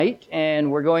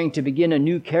And we're going to begin a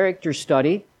new character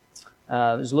study.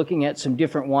 I was looking at some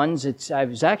different ones. I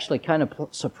was actually kind of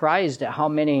surprised at how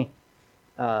many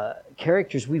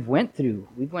characters we've went through.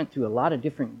 We've went through a lot of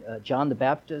different, John the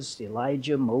Baptist,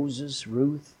 Elijah, Moses,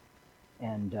 Ruth,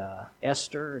 and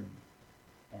Esther,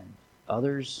 and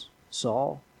others,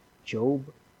 Saul, Job.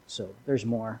 So there's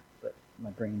more, but my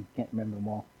brain can't remember them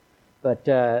all. But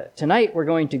tonight we're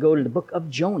going to go to the book of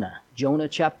Jonah, Jonah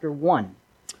chapter 1.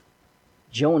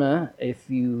 Jonah, if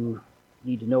you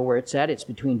need to know where it's at, it's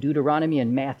between Deuteronomy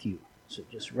and Matthew. So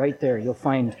just right there, you'll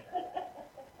find,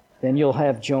 then you'll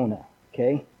have Jonah,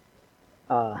 okay?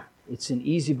 It's an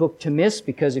easy book to miss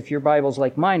because if your Bible's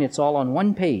like mine, it's all on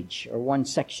one page or one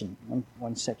section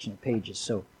of pages.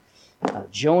 So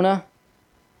Jonah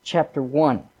chapter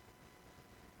 1.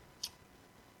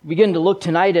 We begin to look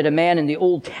tonight at a man in the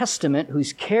Old Testament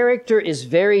whose character is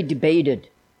very debated.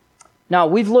 Now,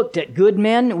 we've looked at good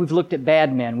men, we've looked at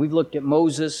bad men. We've looked at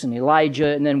Moses and Elijah,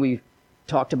 and then we've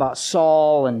talked about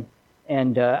Saul,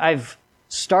 and I've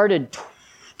started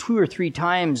 2 or 3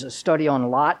 times a study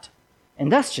on Lot, and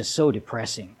that's just so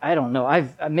depressing. I don't know.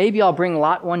 Maybe I'll bring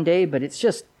Lot one day, but it's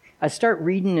just, I start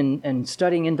reading and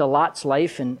studying into Lot's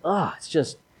life, and it's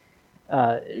just,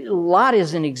 Lot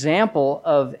is an example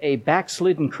of a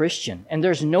backslidden Christian, and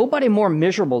there's nobody more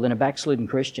miserable than a backslidden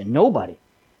Christian. Nobody.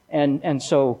 And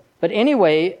so, but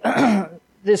anyway,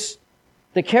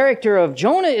 the character of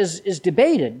Jonah is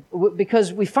debated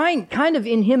because we find kind of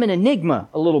in him an enigma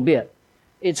a little bit.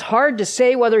 It's hard to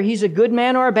say whether he's a good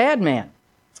man or a bad man.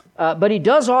 But he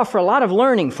does offer a lot of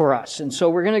learning for us. And so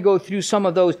we're going to go through some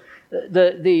of those.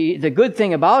 The good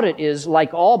thing about it is,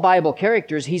 like all Bible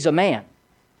characters, he's a man.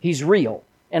 He's real.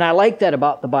 And I like that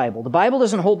about the Bible. The Bible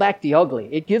doesn't hold back the ugly.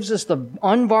 It gives us the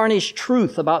unvarnished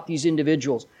truth about these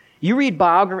individuals. You read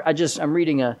biography. I'm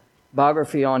reading a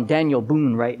biography on Daniel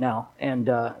Boone right now, and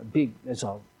it's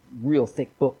a real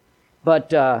thick book,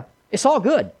 but it's all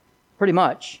good, pretty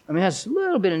much. I mean, it has a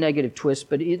little bit of negative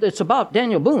twist, but it's about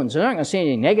Daniel Boone, so they're not going to say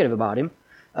anything negative about him.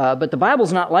 But the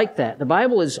Bible's not like that. The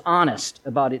Bible is honest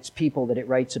about its people that it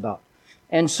writes about,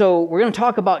 and so we're going to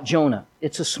talk about Jonah.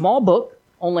 It's a small book,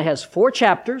 only has 4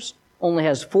 chapters, only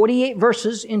has 48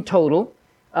 verses in total.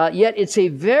 Yet it's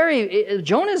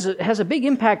Jonah has a big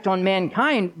impact on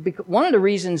mankind. Because one of the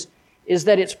reasons is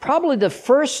that it's probably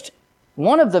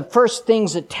one of the first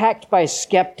things attacked by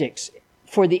skeptics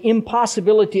for the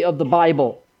impossibility of the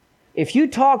Bible. If you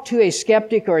talk to a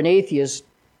skeptic or an atheist,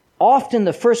 often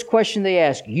the first question they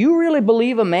ask, you really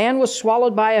believe a man was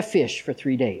swallowed by a fish for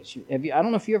 3 days? I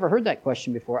don't know if you ever heard that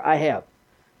question before. I have.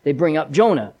 They bring up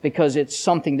Jonah because it's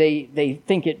something they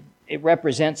think it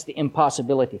represents the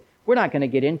impossibility. We're not going to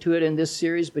get into it in this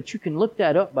series, but you can look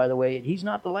that up, by the way. He's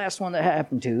not the last one that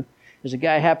happened to. There's a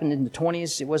guy happened in the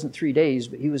 20s. It wasn't 3 days,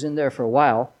 but he was in there for a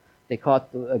while. They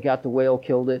got the whale,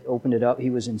 killed it, opened it up.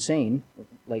 He was insane,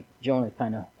 like Jonah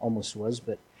kind of almost was.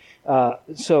 But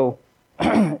so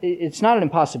it's not an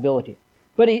impossibility.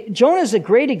 But Jonah is a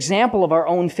great example of our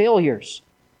own failures.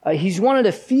 He's one of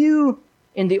the few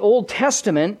in the Old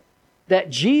Testament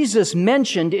that Jesus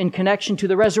mentioned in connection to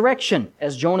the resurrection,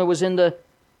 as Jonah was in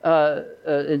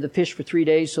the fish for 3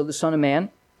 days, so the Son of Man.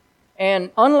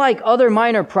 And unlike other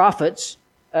minor prophets,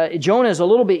 Jonah is a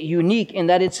little bit unique in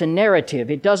that it's a narrative.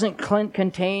 It doesn't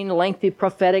contain lengthy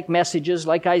prophetic messages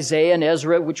like Isaiah and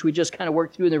Ezra, which we just kind of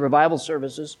worked through in the revival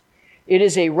services. It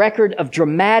is a record of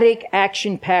dramatic,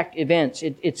 action-packed events.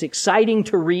 It's exciting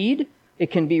to read.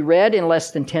 It can be read in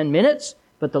less than 10 minutes,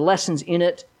 but the lessons in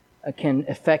it can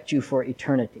affect you for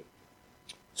eternity.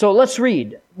 So let's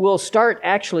read. We'll start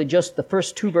actually just the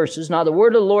first 2 verses. Now the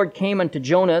word of the Lord came unto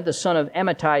Jonah, the son of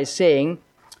Amittai, saying,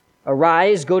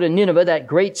 Arise, go to Nineveh, that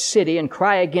great city, and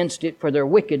cry against it, for their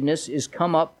wickedness is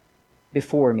come up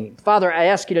before me. Father, I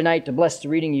ask you tonight to bless the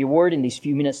reading of your word in these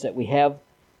few minutes that we have,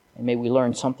 and may we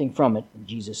learn something from it. In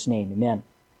Jesus' name, amen.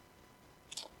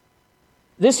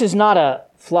 This is not a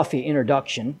fluffy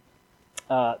introduction.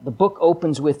 The book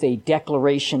opens with a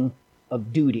declaration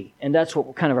of duty. And that's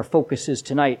what kind of our focus is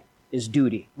tonight, is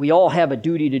duty. We all have a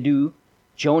duty to do.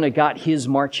 Jonah got his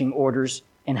marching orders,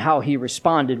 and how he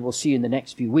responded we'll see in the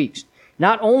next few weeks.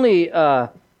 Not only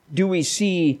do we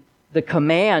see the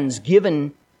commands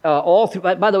given all through,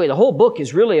 by the way, the whole book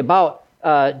is really about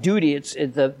duty. It's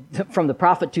from the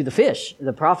prophet to the fish.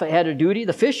 The prophet had a duty,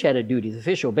 the fish had a duty. The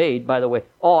fish obeyed, by the way.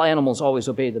 All animals always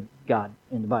obey the God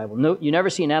in the Bible. No, you never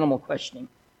see an animal questioning.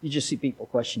 You just see people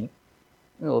questioning.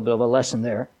 A little bit of a lesson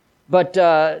there. But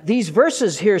these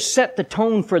verses here set the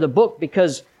tone for the book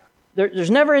because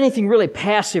there's never anything really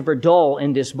passive or dull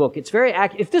in this book. It's very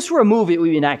if this were a movie, it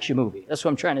would be an action movie. That's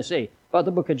what I'm trying to say about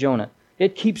the book of Jonah.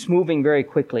 It keeps moving very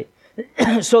quickly.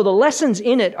 So the lessons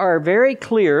in it are very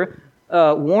clear,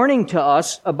 warning to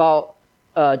us about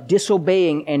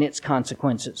disobeying and its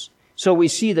consequences. So we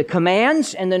see the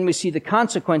commands, and then we see the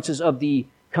consequences of the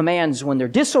commands when they're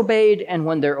disobeyed and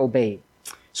when they're obeyed.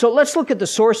 So let's look at the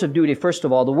source of duty, first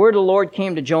of all. The word of the Lord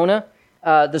came to Jonah.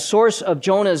 The source of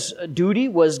Jonah's duty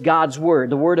was God's word,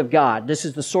 the word of God. This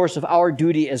is the source of our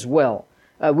duty as well.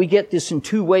 We get this in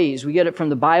two ways. We get it from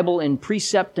the Bible in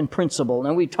precept and principle.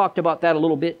 Now, we talked about that a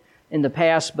little bit in the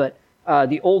past, but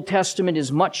the Old Testament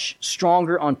is much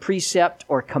stronger on precept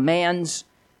or commands.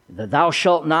 The thou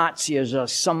shalt nots,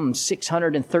 there's some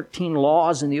 613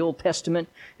 laws in the Old Testament.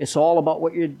 It's all about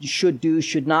what you should do,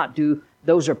 should not do.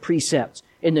 Those are precepts.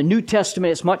 In the New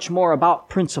Testament, it's much more about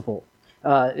principle,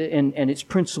 and it's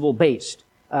principle-based.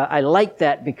 I like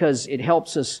that because it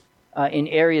helps us in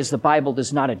areas the Bible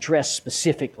does not address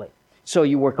specifically. So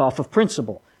you work off of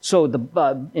principle. So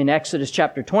in Exodus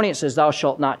chapter 20, it says, thou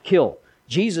shalt not kill.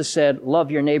 Jesus said,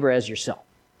 love your neighbor as yourself.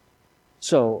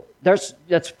 So that's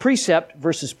precept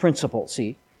versus principle,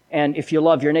 see? And if you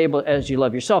love your neighbor as you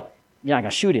love yourself, you're not going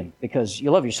to shoot him because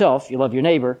you love yourself, you love your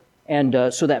neighbor.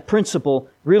 And so that principle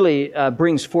really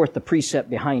brings forth the precept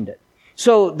behind it.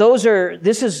 So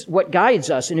this is what guides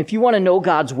us. And if you want to know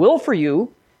God's will for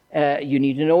you, you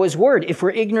need to know His Word. If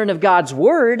we're ignorant of God's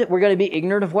Word, we're going to be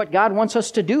ignorant of what God wants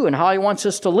us to do and how He wants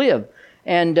us to live.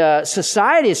 And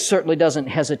society certainly doesn't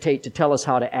hesitate to tell us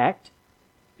how to act,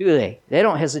 do they? They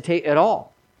don't hesitate at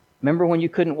all. Remember when you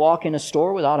couldn't walk in a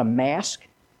store without a mask?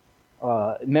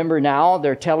 Remember now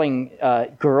they're telling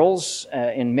girls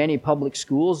in many public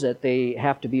schools that they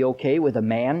have to be okay with a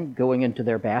man going into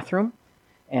their bathroom.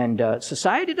 And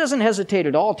society doesn't hesitate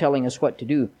at all telling us what to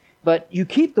do. But you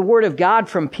keep the Word of God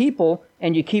from people,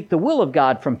 and you keep the will of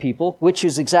God from people, which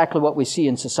is exactly what we see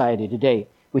in society today.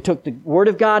 We took the Word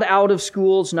of God out of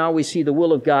schools. Now we see the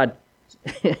will of God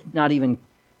they're not even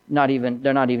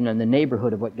in the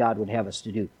neighborhood of what God would have us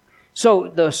to do. So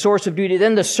the source of duty,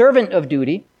 then the servant of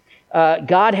duty.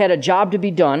 God had a job to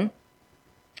be done.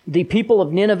 The people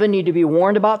of Nineveh need to be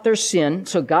warned about their sin.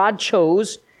 So God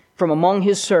chose from among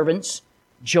His servants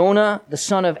Jonah, the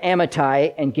son of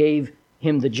Amittai, and gave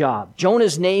him the job.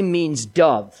 Jonah's name means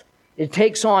dove. It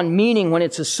takes on meaning when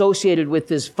it's associated with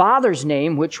his father's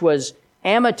name, which was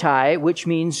Amittai, which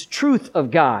means truth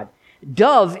of God.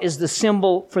 Dove is the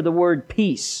symbol for the word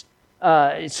peace.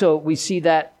 So we see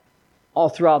that all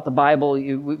throughout the Bible.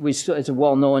 It's a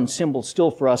well-known symbol still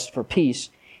for us for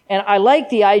peace. And I like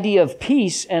the idea of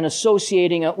peace and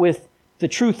associating it with the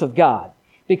truth of God.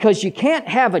 Because you can't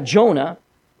have a Jonah,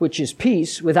 which is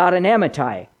peace, without an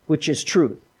Amittai, which is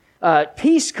truth.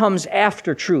 Peace comes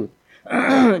after truth.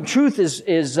 Truth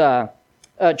is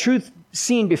truth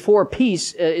seen before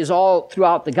peace is all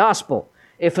throughout the gospel.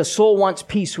 If a soul wants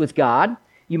peace with God,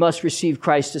 you must receive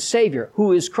Christ as Savior.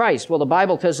 Who is Christ? Well, the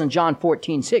Bible tells in John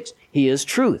 14:6, He is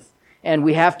truth. And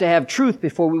we have to have truth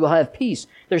before we will have peace.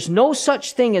 There's no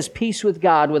such thing as peace with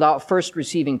God without first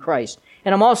receiving Christ.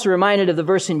 And I'm also reminded of the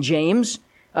verse in James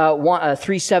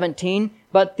 3:17,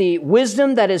 but the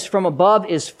wisdom that is from above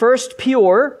is first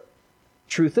pure,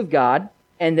 truth of God,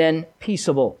 and then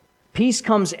peaceable. Peace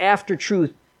comes after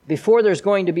truth. Before there's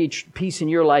going to be peace in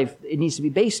your life, it needs to be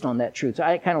based on that truth. So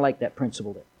I kind of like that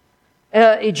principle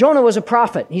there. Jonah was a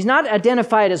prophet. He's not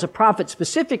identified as a prophet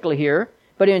specifically here,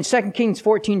 but in 2 Kings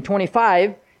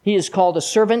 14:25, he is called a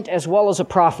servant as well as a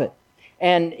prophet.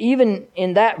 And even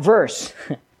in that verse,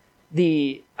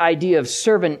 the idea of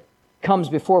servant comes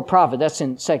before prophet. That's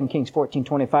in 2 Kings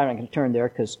 14:25. I'm not going to turn there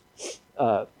because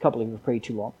a couple of you have prayed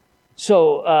too long.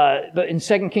 So, but in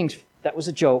 2 Kings, that was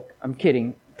a joke. I'm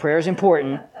kidding. Prayer is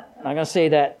important. I'm not going to say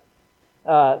that.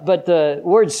 But the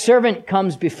word servant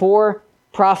comes before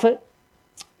prophet.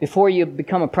 Before you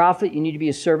become a prophet, you need to be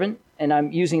a servant. And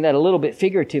I'm using that a little bit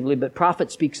figuratively, but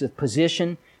prophet speaks of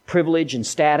position, privilege, and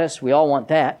status. We all want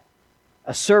that.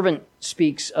 A servant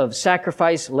speaks of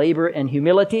sacrifice, labor, and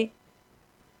humility.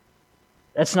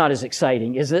 That's not as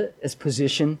exciting, is it? As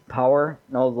position, power,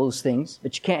 and all those things.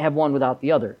 But you can't have one without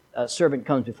the other. A servant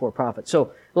comes before prophet.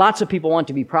 So lots of people want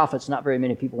to be prophets. Not very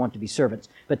many people want to be servants.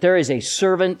 But there is a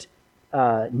servant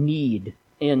need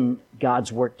in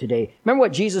God's work today. Remember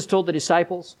what Jesus told the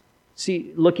disciples?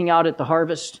 See, looking out at the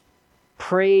harvest.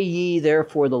 Pray ye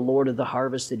therefore the Lord of the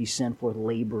harvest that He send forth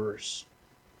laborers.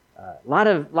 A lot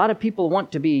of people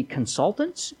want to be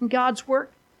consultants in God's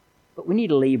work. But we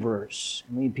need laborers.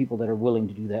 We need people that are willing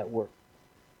to do that work.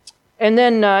 And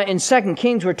then in 2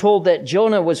 Kings, we're told that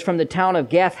Jonah was from the town of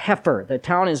Gath-Hepher. The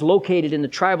town is located in the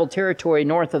tribal territory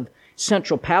north of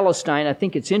central Palestine. I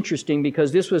think it's interesting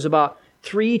because this was about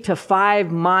 3 to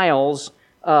 5 miles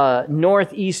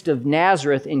northeast of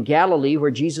Nazareth in Galilee,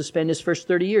 where Jesus spent his first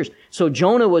 30 years. So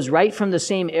Jonah was right from the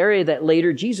same area that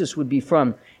later Jesus would be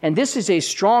from. And this is a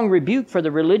strong rebuke for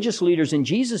the religious leaders in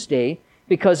Jesus' day,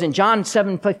 because in John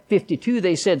 7:52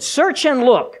 they said, "Search and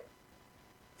look,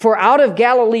 for out of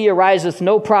Galilee ariseth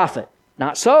no prophet."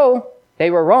 Not so.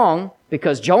 They were wrong,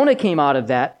 because Jonah came out of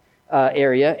that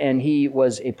area and he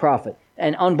was a prophet.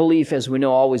 And unbelief, as we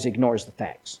know, always ignores the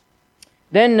facts.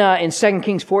 Then in 2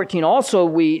 Kings 14 also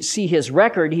we see his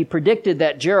record. He predicted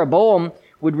that Jeroboam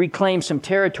would reclaim some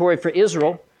territory for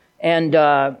Israel. And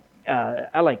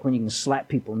I like when you can slap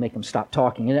people and make them stop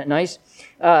talking. Isn't that nice?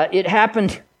 It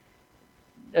happened...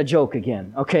 A joke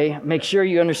again, okay? Make sure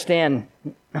you understand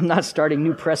I'm not starting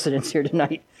new precedents here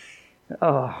tonight.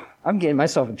 Oh, I'm getting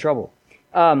myself in trouble.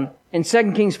 In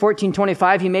 2 Kings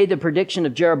 14:25, he made the prediction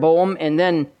of Jeroboam, and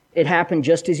then it happened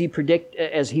just as he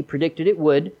predicted it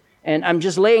would. And I'm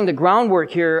just laying the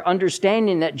groundwork here,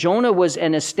 understanding that Jonah was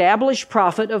an established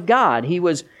prophet of God. He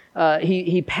was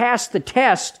he passed the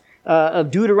test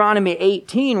of Deuteronomy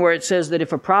 18, where it says that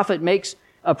if a prophet makes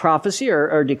a prophecy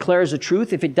or declares a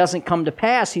truth, if it doesn't come to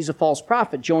pass, he's a false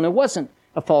prophet. Jonah wasn't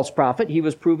a false prophet. He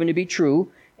was proven to be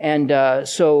true. And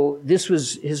so this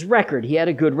was his record. He had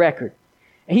a good record.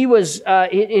 He was,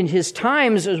 in his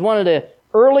times, as one of the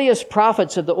earliest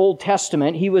prophets of the Old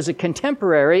Testament. He was a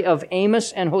contemporary of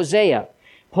Amos and Hosea.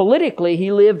 Politically,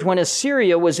 he lived when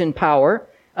Assyria was in power.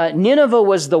 Nineveh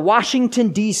was the Washington,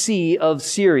 D.C. of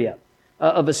Assyria.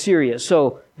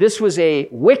 So this was a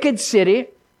wicked city,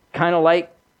 kind of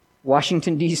like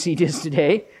Washington, D.C. is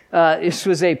today. This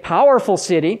was a powerful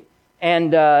city,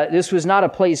 and this was not a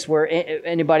place where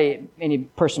any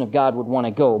person of God would want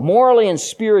to go. Morally and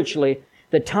spiritually,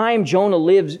 the time Jonah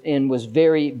lived in was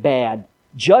very bad.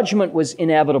 Judgment was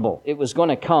inevitable. It was going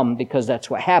to come because that's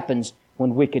what happens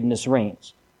when wickedness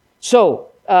reigns. So,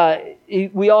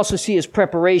 we also see his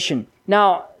preparation.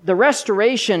 Now, the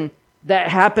restoration that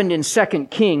happened in 2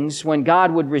 Kings, when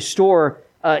God would restore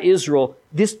Israel,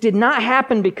 this did not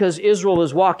happen because Israel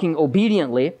was walking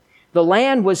obediently. The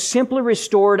land was simply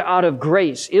restored out of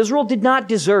grace. Israel did not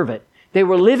deserve it. They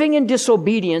were living in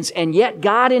disobedience, and yet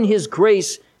God in His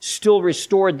grace still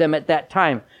restored them at that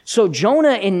time. So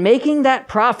Jonah, in making that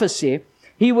prophecy,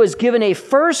 he was given a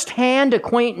first-hand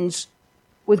acquaintance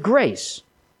with grace.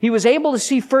 He was able to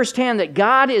see firsthand that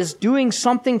God is doing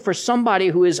something for somebody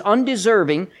who is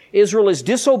undeserving. Israel is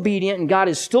disobedient, and God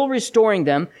is still restoring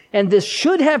them. And this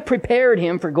should have prepared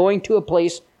him for going to a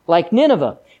place like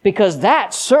Nineveh, because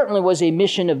that certainly was a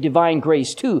mission of divine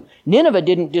grace too. Nineveh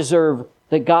didn't deserve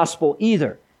the gospel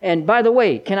either. And by the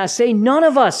way, can I say, none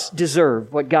of us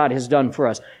deserve what God has done for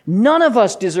us. None of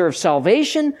us deserve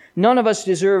salvation. None of us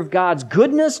deserve God's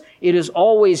goodness. It is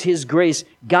always His grace,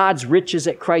 God's riches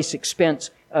at Christ's expense,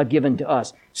 given to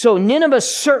us. So Nineveh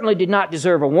certainly did not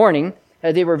deserve a warning.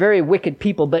 They were very wicked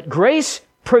people, but grace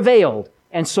prevailed.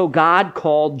 And so God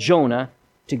called Jonah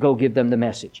to go give them the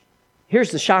message.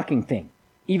 Here's the shocking thing,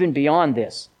 even beyond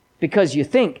this, because you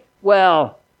think,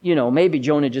 well, maybe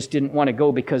Jonah just didn't want to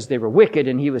go because they were wicked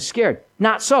and he was scared.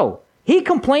 Not so. He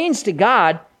complains to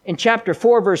God in chapter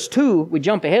 4, verse 2. We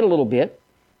jump ahead a little bit.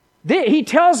 He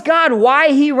tells God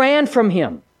why he ran from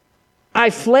Him. I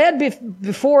fled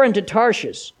before into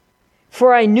Tarshish,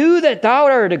 for I knew that Thou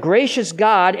art a gracious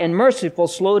God and merciful,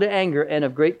 slow to anger, and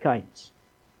of great kindness.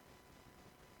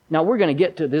 Now, we're going to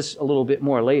get to this a little bit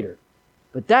more later.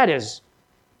 But that is,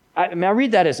 I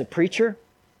read that as a preacher.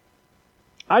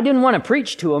 I didn't want to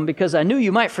preach to him because I knew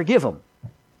you might forgive him.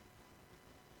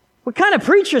 What kind of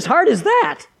preacher's heart is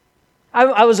that?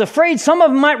 I was afraid some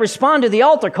of them might respond to the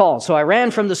altar call, so I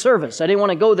ran from the service. I didn't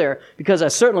want to go there because I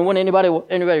certainly wouldn't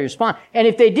anybody respond. And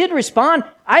if they did respond,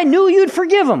 I knew you'd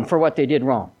forgive them for what they did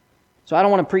wrong. So I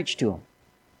don't want to preach to them.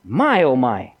 My, oh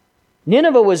my.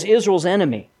 Nineveh was Israel's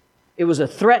enemy. It was a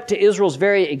threat to Israel's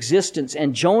very existence,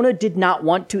 and Jonah did not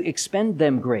want to expend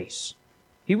them grace.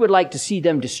 He would like to see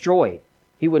them destroyed.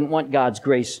 He wouldn't want God's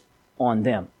grace on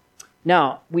them.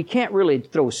 Now, we can't really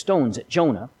throw stones at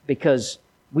Jonah because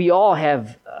we all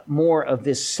have more of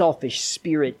this selfish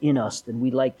spirit in us than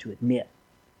we like to admit.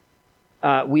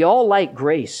 We all like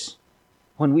grace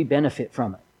when we benefit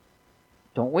from it,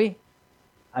 don't we?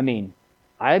 I mean,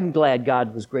 I'm glad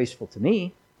God was graceful to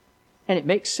me, and it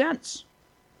makes sense.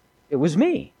 It was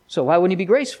me, so why wouldn't He be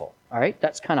graceful? All right,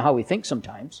 that's kind of how we think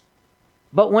sometimes.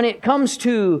 But when it comes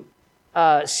to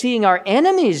seeing our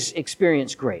enemies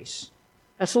experience grace,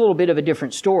 that's a little bit of a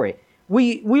different story.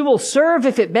 We will serve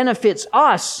if it benefits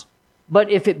us,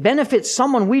 but if it benefits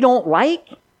someone we don't like,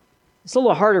 it's a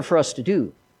little harder for us to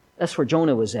do. That's where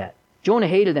Jonah was at. Jonah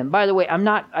hated them. By the way,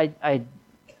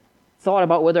 thought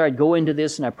about whether I'd go into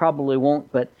this, and I probably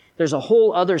won't, but there's a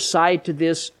whole other side to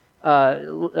this, a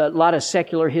lot of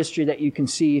secular history that you can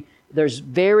see. There's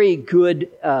very good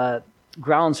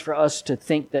grounds for us to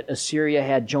think that Assyria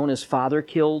had Jonah's father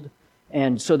killed.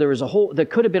 And so there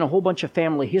could have been a whole bunch of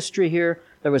family history here.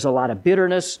 There was a lot of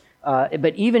bitterness.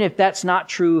 But even if that's not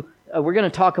true, we're going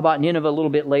to talk about Nineveh a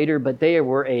little bit later, but they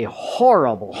were a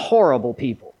horrible, horrible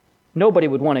people. Nobody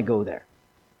would want to go there.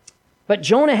 But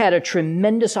Jonah had a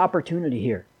tremendous opportunity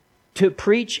here to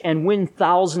preach and win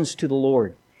thousands to the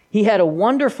Lord. He had a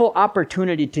wonderful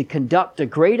opportunity to conduct the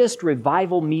greatest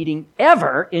revival meeting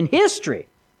ever in history.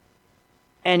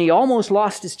 And he almost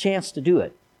lost his chance to do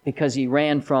it because he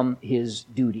ran from his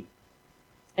duty.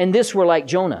 And this we're like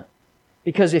Jonah.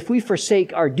 Because if we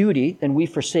forsake our duty, then we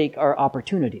forsake our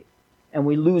opportunity. And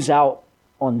we lose out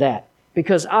on that.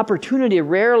 Because opportunity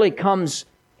rarely comes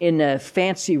in a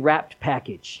fancy wrapped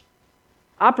package.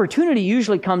 Opportunity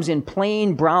usually comes in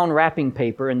plain brown wrapping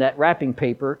paper, and that wrapping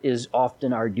paper is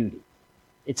often our duty.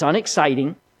 It's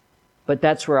unexciting, but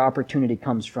that's where opportunity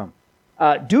comes from.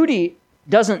 Duty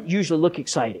doesn't usually look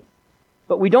exciting.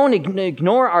 But we don't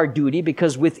ignore our duty,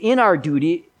 because within our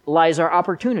duty lies our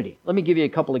opportunity. Let me give you a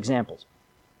couple examples.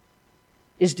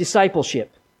 Is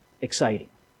discipleship exciting?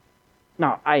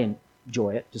 Now, I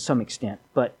enjoy it to some extent,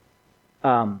 but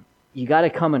you got to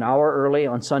come an hour early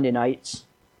on Sunday nights.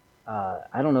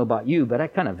 I don't know about you, but I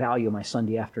kind of value my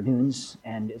Sunday afternoons,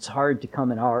 and it's hard to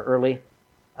come an hour early.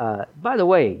 By the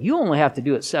way, you only have to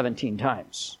do it 17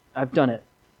 times. I've done it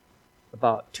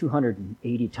about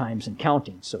 280 times and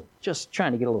counting, so just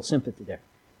trying to get a little sympathy there.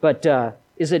 But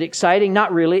is it exciting?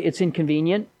 Not really. It's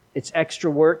inconvenient. It's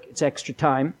extra work. It's extra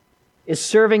time. Is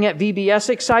serving at VBS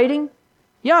exciting?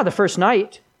 Yeah, the first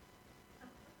night.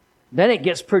 Then it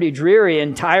gets pretty dreary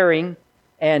and tiring,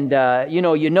 and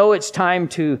you know it's time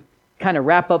to kind of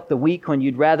wrap up the week when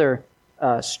you'd rather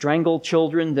strangle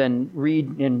children than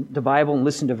read in the Bible and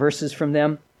listen to verses from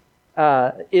them.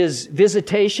 Is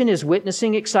visitation, is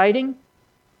witnessing exciting?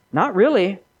 Not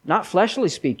really. Not fleshly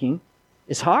speaking.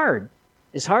 It's hard.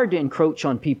 It's hard to encroach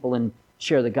on people and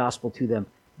share the gospel to them.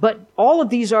 But all of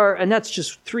these are, and that's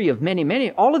just three of many,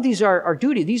 many, all of these are our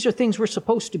duty. These are things we're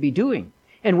supposed to be doing.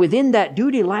 And within that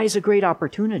duty lies a great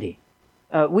opportunity.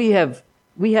 We have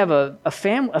a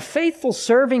faithful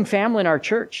serving family in our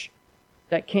church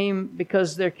that came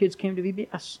because their kids came to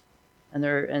VBS.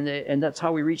 And that's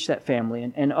how we reach that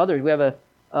family. And others, we have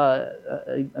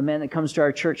a man that comes to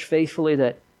our church faithfully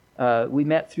that we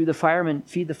met through the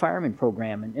Feed the Firemen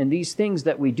program. And these things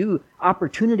that we do,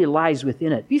 opportunity lies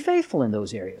within it. Be faithful in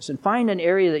those areas and find an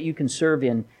area that you can serve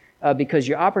in because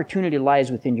your opportunity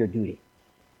lies within your duty.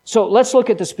 So let's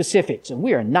look at the specifics. And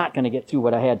we are not going to get through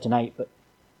what I had tonight. But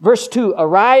verse 2,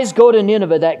 arise, go to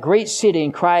Nineveh, that great city,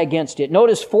 and cry against it.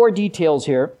 Notice 4 details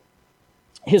here.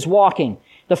 His walking.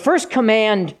 The first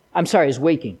command, his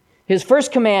waking. His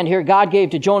first command here God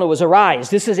gave to Jonah was arise.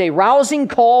 This is a rousing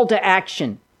call to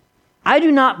action. I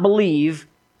do not believe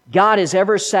God is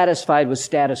ever satisfied with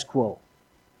status quo.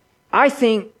 I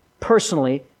think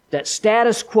personally that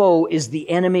status quo is the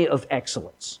enemy of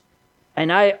excellence.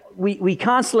 And we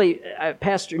constantly,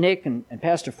 Pastor Nick and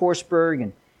Pastor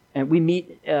Forsberg, and we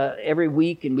meet every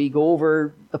week and we go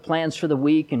over the plans for the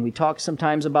week and we talk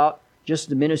sometimes about just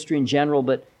the ministry in general,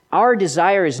 but our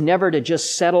desire is never to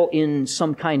just settle in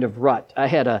some kind of rut. I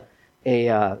had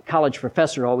a college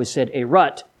professor always said, a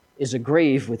rut is a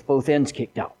grave with both ends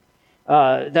kicked out.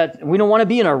 That we don't want to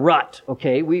be in a rut,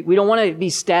 okay? We don't want to be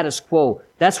status quo.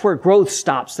 That's where growth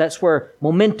stops. That's where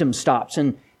momentum stops.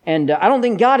 And I don't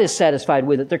think God is satisfied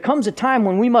with it. There comes a time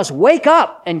when we must wake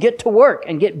up and get to work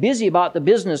and get busy about the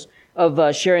business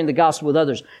of sharing the gospel with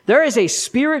others. There is a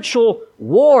spiritual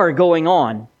war going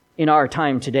on in our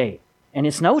time today. And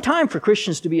it's no time for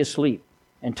Christians to be asleep.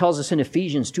 And tells us in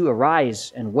Ephesians to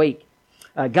arise and wake.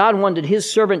 God wanted His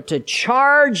servant to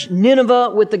charge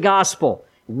Nineveh with the gospel.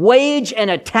 Wage an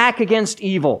attack against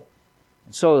evil.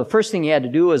 And so the first thing he had to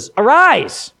do was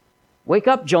arise. Wake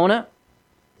up, Jonah.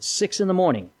 6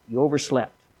 a.m. You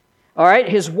overslept. All right,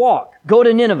 his walk, go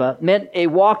to Nineveh, meant a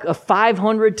walk of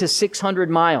 500 to 600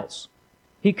 miles.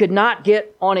 He could not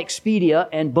get on Expedia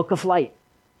and book a flight.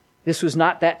 This was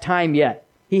not that time yet.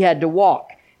 He had to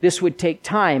walk. This would take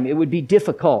time. It would be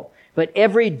difficult. But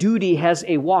every duty has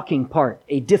a walking part,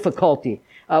 a difficulty.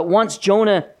 Once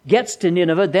Jonah gets to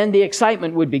Nineveh, then the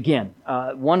excitement would begin.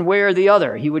 One way or the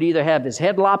other. He would either have his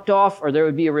head lopped off or there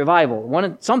would be a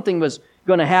revival. Something was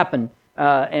going to happen.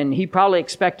 And he probably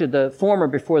expected the former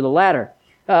before the latter.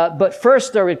 But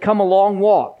first there would come a long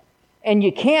walk. And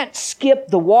you can't skip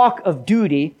the walk of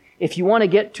duty if you want to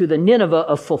get to the Nineveh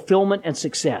of fulfillment and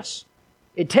success.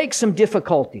 It takes some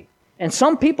difficulty. And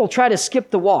some people try to skip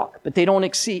the walk, but they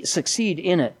don't succeed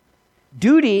in it.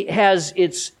 Duty has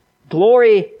its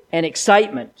glory and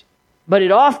excitement, but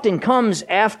it often comes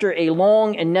after a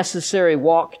long and necessary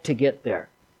walk to get there.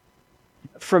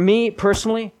 For me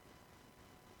personally,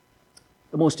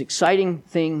 the most exciting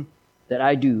thing that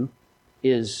I do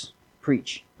is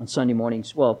preach on Sunday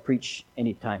mornings. Well, preach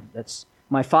anytime. That's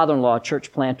my father-in-law,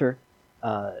 church planter,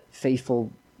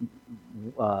 faithful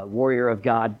warrior of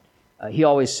God. He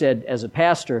always said, as a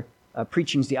pastor,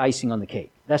 preaching's the icing on the cake.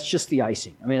 That's just the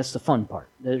icing. I mean, that's the fun part.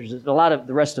 There's a lot of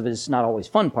the rest of it is not always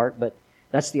fun part, but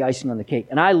that's the icing on the cake.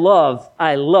 And I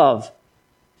love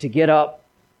to get up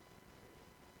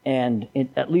and,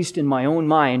 at least in my own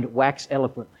mind, wax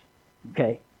eloquently.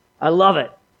 Okay? I love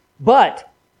it.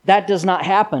 But that does not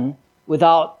happen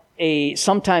without a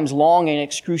sometimes long and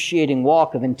excruciating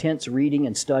walk of intense reading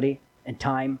and study and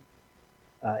time.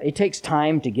 It takes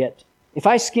time to get. If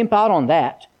I skimp out on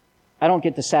that, I don't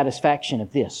get the satisfaction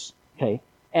of this. Okay?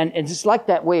 And it's like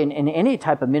that way in any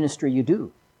type of ministry you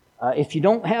do. If you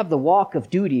don't have the walk of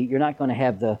duty, you're not going to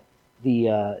have the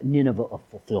Nineveh of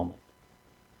fulfillment.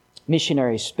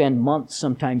 Missionaries spend months,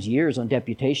 sometimes years, on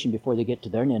deputation before they get to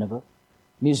their Nineveh.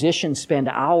 Musicians spend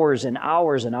hours and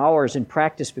hours and hours in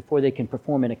practice before they can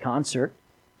perform in a concert.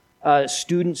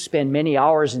 Students spend many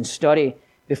hours in study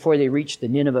before they reach the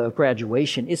Nineveh of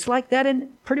graduation. It's like that in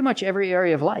pretty much every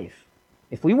area of life.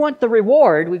 If we want the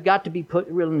reward, we've got to be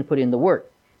willing to put in the work.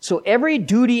 So every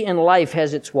duty in life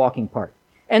has its walking part.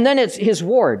 And then it's his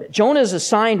ward. Jonah's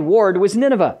assigned ward was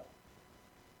Nineveh.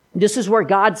 This is where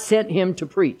God sent him to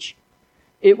preach.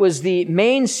 It was the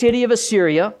main city of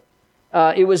Assyria.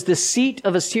 It was the seat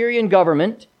of Assyrian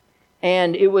government.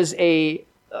 And it was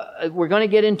we're going to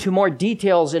get into more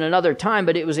details in another time,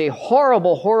 but it was a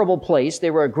horrible, horrible place.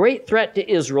 They were a great threat to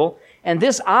Israel. And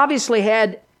this obviously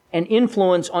had an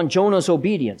influence on Jonah's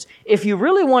obedience. If you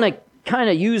really want to kind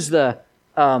of use a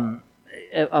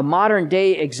modern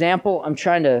day example,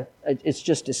 it's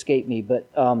just escaped me, but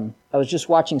I was just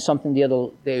watching something the other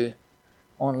day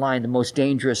online, the most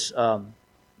dangerous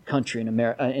country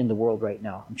in the world right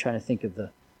now. I'm trying to think of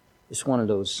it's one of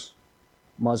those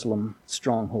Muslim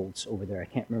strongholds over there. I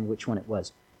can't remember which one it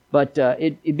was. But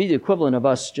it'd be the equivalent of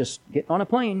us just getting on a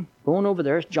plane, going over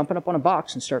there, jumping up on a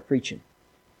box and start preaching.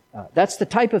 That's the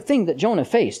type of thing that Jonah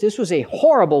faced. This was a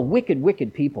horrible, wicked,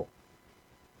 wicked people.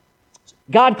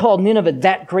 God called Nineveh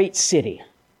that great city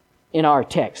in our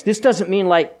text. This doesn't mean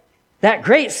like that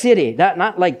great city,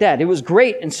 not like that. It was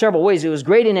great in several ways. It was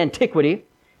great in antiquity.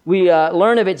 We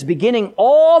learn of its beginning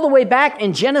all the way back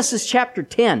in Genesis chapter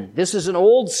 10. This is an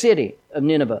old city of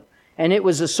Nineveh, and it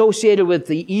was associated with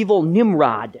the evil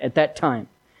Nimrod at that time.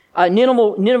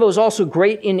 Nineveh was also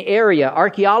great in area.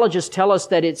 Archaeologists tell us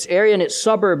that its area and its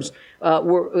suburbs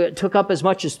took up as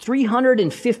much as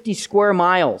 350 square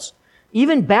miles.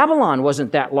 Even Babylon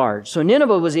wasn't that large. So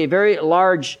Nineveh was a very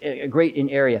large, great in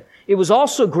area. It was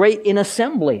also great in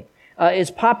assembly.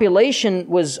 Its population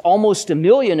was almost 1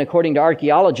 million, according to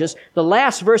archaeologists. The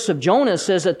last verse of Jonah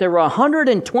says that there were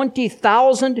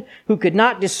 120,000 who could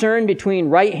not discern between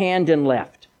right hand and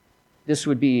left. This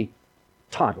would be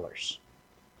toddlers,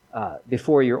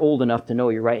 before you're old enough to know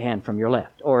your right hand from your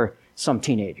left, or some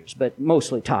teenagers, but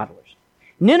mostly toddlers.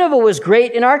 Nineveh was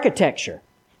great in architecture.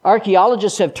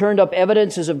 Archaeologists have turned up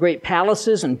evidences of great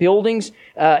palaces and buildings,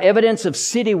 evidence of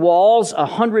city walls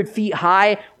 100 feet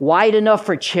high, wide enough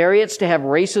for chariots to have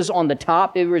races on the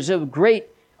top. It was a great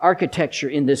architecture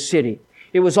in this city.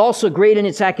 It was also great in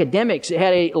its academics. It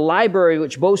had a library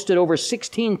which boasted over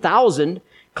 16,000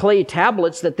 clay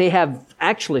tablets that they have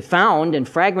actually found and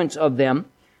fragments of them.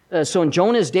 So in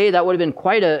Jonah's day, that would have been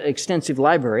quite an extensive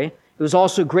library. It was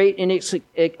also great in its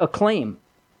acclaim.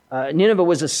 Nineveh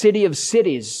was a city of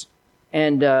cities,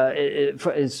 and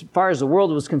as far as the world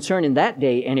was concerned in that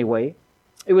day anyway,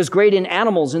 it was great in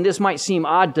animals, and this might seem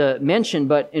odd to mention,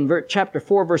 but in chapter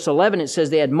 4, verse 11, it says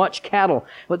they had much cattle.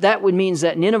 But that would mean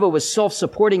that Nineveh was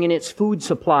self-supporting in its food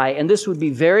supply, and this would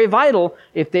be very vital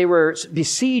if they were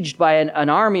besieged by an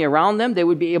army around them. They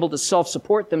would be able to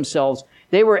self-support themselves.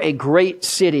 They were a great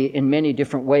city in many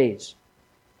different ways.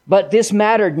 But this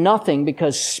mattered nothing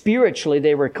because spiritually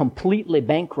they were completely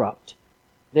bankrupt.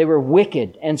 They were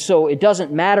wicked. And so it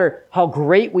doesn't matter how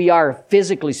great we are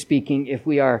physically speaking if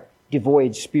we are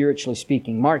devoid spiritually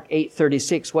speaking. Mark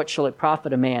 8:36, what shall it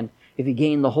profit a man if he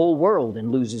gain the whole world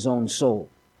and lose his own soul?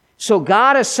 So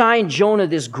God assigned Jonah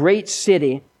this great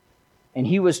city, and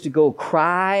he was to go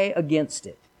cry against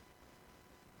it.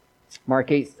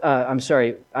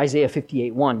 Isaiah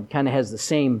 58:1 kind of has the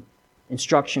same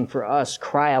instruction for us.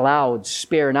 Cry aloud,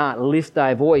 spare not, lift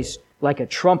thy voice like a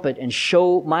trumpet, and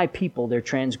show my people their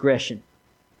transgression.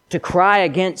 To cry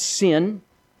against sin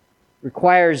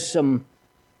requires some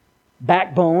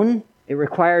backbone. It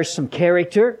requires some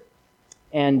character.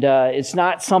 And it's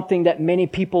not something that many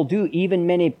people do. Even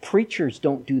many preachers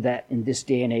don't do that in this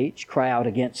day and age, cry out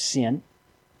against sin.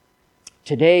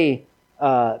 Today,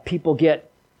 people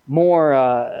get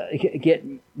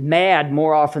mad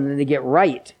more often than they get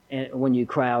right when you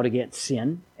cry out against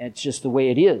sin. It's just the way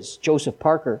it is. Joseph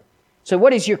Parker said,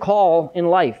 what is your call in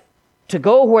life? To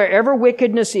go wherever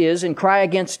wickedness is and cry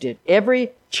against it.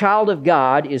 Every child of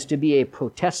God is to be a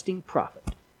protesting prophet.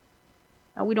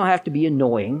 Now, we don't have to be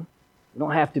annoying. We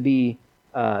don't have to be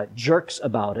jerks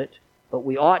about it, but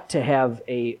we ought to have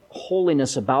a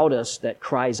holiness about us that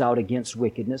cries out against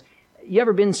wickedness. You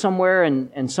ever been somewhere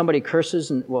and somebody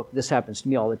curses? And well, this happens to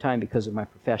me all the time because of my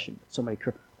profession. Somebody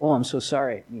curses. Oh, I'm so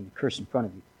sorry. I mean, curse in front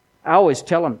of you. I always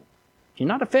tell them, you're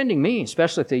not offending me,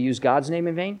 especially if they use God's name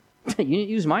in vain. You didn't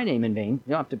use my name in vain.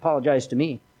 You don't have to apologize to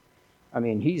me. I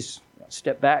mean, he's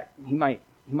step back. He might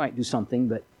do something,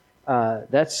 but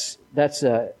that's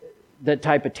that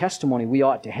type of testimony we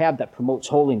ought to have that promotes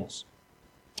holiness.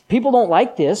 People don't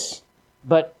like this,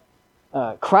 but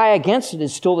cry against it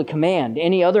is still the command.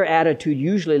 Any other attitude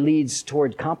usually leads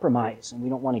toward compromise, and we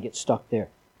don't want to get stuck there.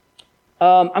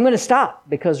 I'm going to stop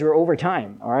because we're over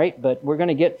time, all right? But we're going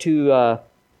to get to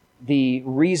the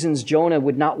reasons Jonah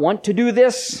would not want to do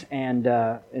this, and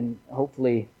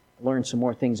hopefully learn some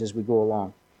more things as we go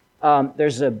along.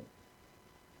 There's a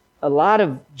lot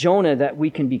of Jonah that we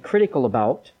can be critical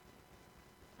about.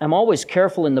 I'm always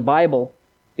careful in the Bible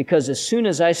because as soon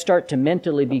as I start to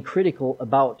mentally be critical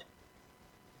about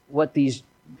what these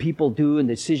people do and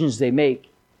the decisions they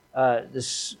make,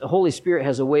 the Holy Spirit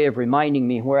has a way of reminding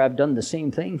me where I've done the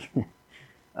same thing.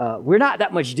 We're not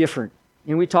that much different.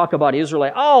 And we talk about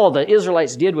Israelite. All the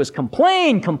Israelites did was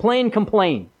complain.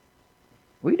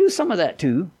 We do some of that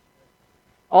too.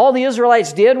 All the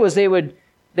Israelites did was they would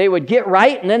get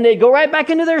right and then they'd go right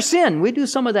back into their sin. We do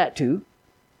some of that too.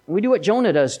 And we do what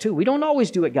Jonah does too. We don't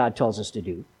always do what God tells us to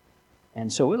do.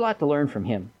 And so we have a lot to learn from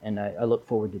him. And I look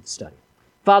forward to the study.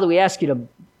 Father, we ask you to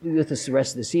be with us the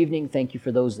rest of this evening. Thank you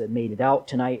for those that made it out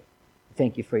tonight.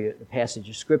 Thank you for the passage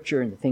of Scripture and the things